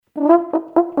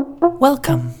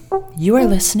Welcome. You are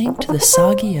listening to the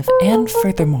Soggy of And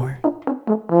Furthermore.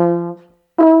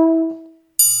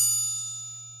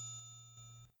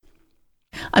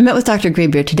 I met with Dr.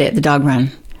 Graybeard today at the dog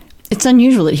run. It's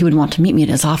unusual that he would want to meet me at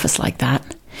his office like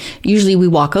that. Usually we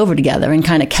walk over together and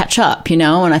kind of catch up, and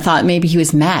I thought maybe he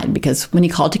was mad because when he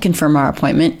called to confirm our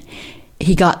appointment,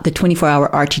 he got the 24-hour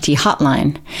RTT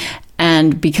hotline.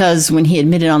 And because when he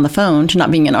admitted on the phone to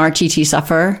not being an RTT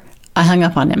sufferer, I hung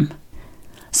up on him.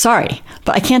 Sorry,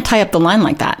 but I can't tie up the line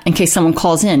like that in case someone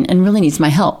calls in and really needs my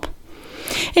help.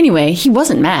 Anyway, he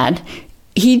wasn't mad.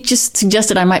 He just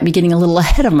suggested I might be getting a little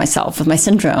ahead of myself with my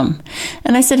syndrome.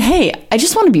 And I said, hey, I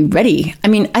just want to be ready.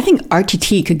 I think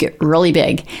RTT could get really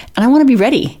big, and I want to be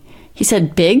ready. He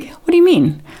said, big? What do you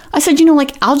mean? I said,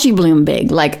 like algae bloom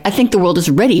big. Like, I think the world is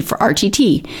ready for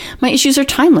RTT. My issues are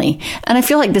timely, and I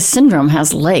feel like this syndrome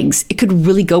has legs. It could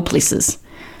really go places.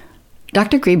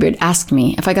 Dr. Graybeard asked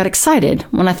me if I got excited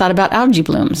when I thought about algae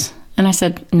blooms. And I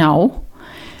said, no.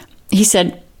 He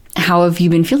said, how have you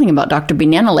been feeling about Dr.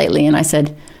 Banana lately? And I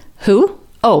said, who?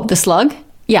 Oh, the slug?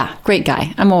 Yeah, great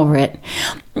guy. I'm over it.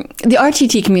 The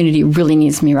RTT community really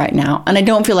needs me right now, and I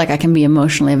don't feel like I can be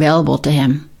emotionally available to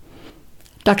him.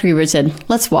 Dr. Graybeard said,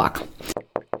 let's walk.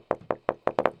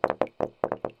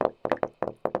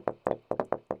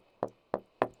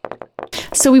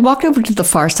 So we walked over to the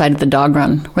far side of the dog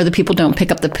run where the people don't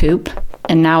pick up the poop.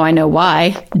 And now I know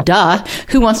why. Duh.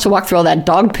 Who wants to walk through all that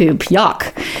dog poop?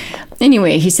 Yuck.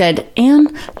 Anyway, he said,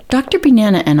 Anne, Dr.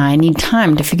 Banana and I need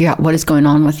time to figure out what is going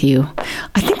on with you.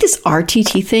 I think this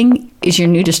RTT thing is your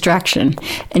new distraction.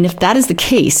 And if that is the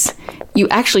case, you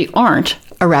actually aren't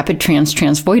a rapid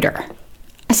transvoider.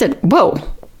 I said, whoa,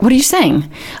 what are you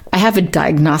saying? I have a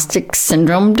diagnostic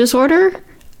syndrome disorder?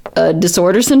 A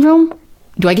disorder syndrome?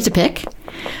 Do I get to pick?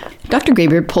 Dr.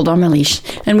 Graybeard pulled on my leash,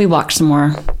 and we walked some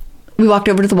more. We walked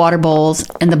over to the water bowls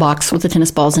and the box with the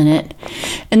tennis balls in it,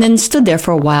 and then stood there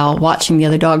for a while watching the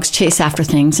other dogs chase after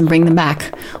things and bring them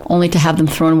back, only to have them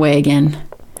thrown away again.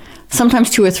 Sometimes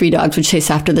 2 or 3 dogs would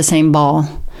chase after the same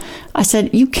ball. I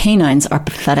said, you canines are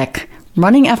pathetic,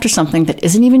 running after something that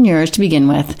isn't even yours to begin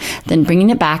with, then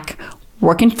bringing it back,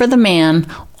 working for the man,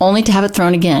 only to have it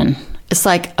thrown again. It's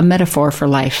like a metaphor for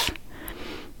life.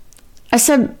 I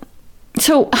said,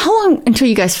 so how long until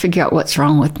you guys figure out what's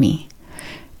wrong with me?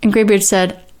 And Graybeard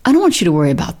said, I don't want you to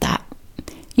worry about that.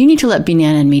 You need to let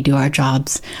Banana and me do our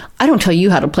jobs. I don't tell you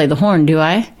how to play the horn, do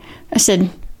I? I said,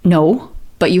 no,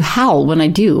 but you howl when I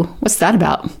do. What's that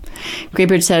about?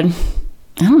 Graybeard said,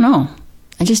 I don't know.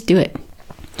 I just do it.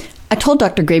 I told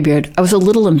Dr. Graybeard I was a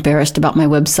little embarrassed about my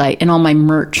website and all my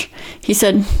merch. He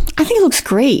said, I think it looks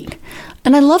great.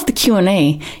 And I love the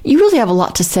Q&A. You really have a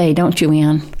lot to say, don't you,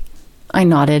 Anne? I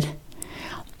nodded.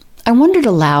 I wondered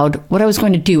aloud what I was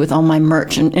going to do with all my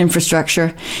merch and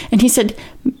infrastructure, and he said,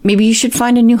 maybe you should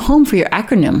find a new home for your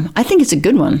acronym. I think it's a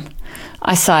good one.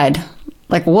 I sighed.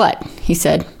 Like what? He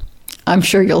said, I'm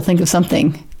sure you'll think of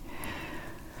something.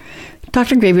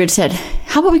 Dr. Graybeard said,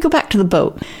 how about we go back to the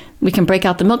boat? We can break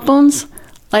out the milk bones,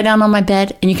 lie down on my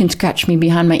bed, and you can scratch me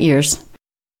behind my ears.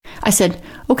 I said,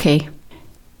 okay.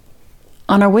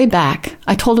 On our way back,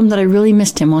 I told him that I really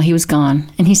missed him while he was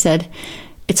gone, and he said,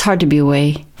 it's hard to be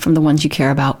away from the ones you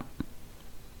care about.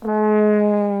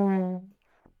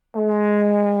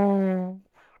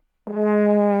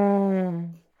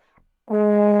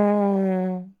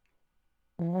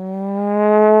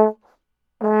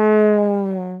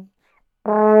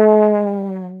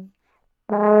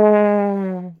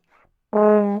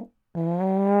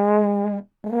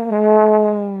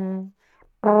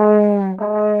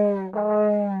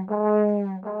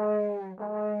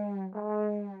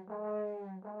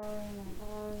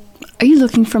 Are you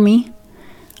looking for me?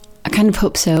 I kind of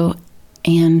hope so,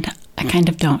 and I kind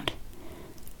of don't.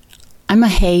 I'm a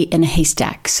hay in a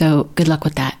haystack, so good luck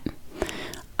with that.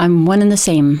 I'm one and the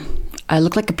same. I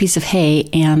look like a piece of hay,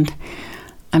 and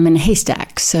I'm in a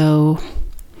haystack, so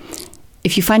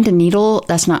if you find a needle,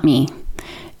 that's not me.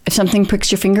 If something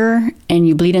pricks your finger and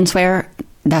you bleed and swear,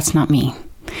 that's not me.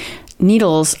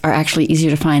 Needles are actually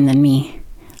easier to find than me.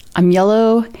 I'm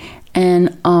yellow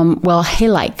and,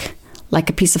 hay-like. Like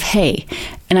a piece of hay,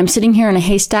 and I'm sitting here in a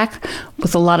haystack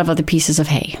with a lot of other pieces of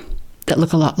hay that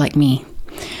look a lot like me.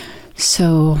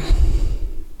 So,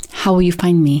 how will you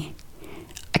find me?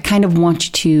 I kind of want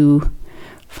you to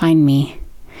find me.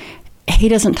 Hay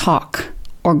doesn't talk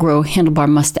or grow handlebar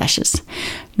mustaches.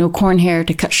 No corn hair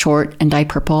to cut short and dye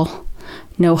purple.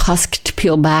 No husk to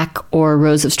peel back or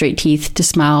rows of straight teeth to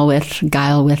smile with,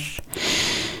 guile with.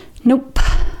 Nope,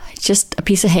 just a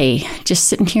piece of hay, just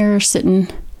sitting here,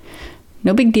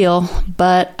 No big deal,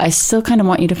 but I still kind of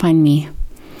want you to find me.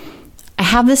 I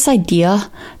have this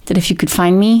idea that if you could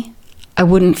find me, I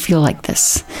wouldn't feel like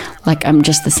this, like I'm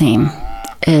just the same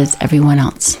as everyone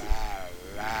else.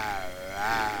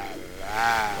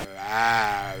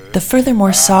 The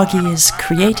Furthermore Soggy is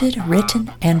created,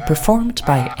 written, and performed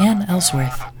by Anne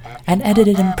Ellsworth, and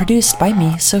edited and produced by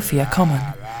me, Sophia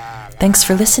Coman. Thanks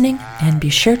for listening, and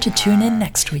be sure to tune in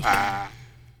next week. la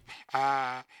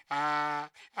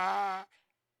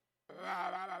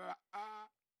la la la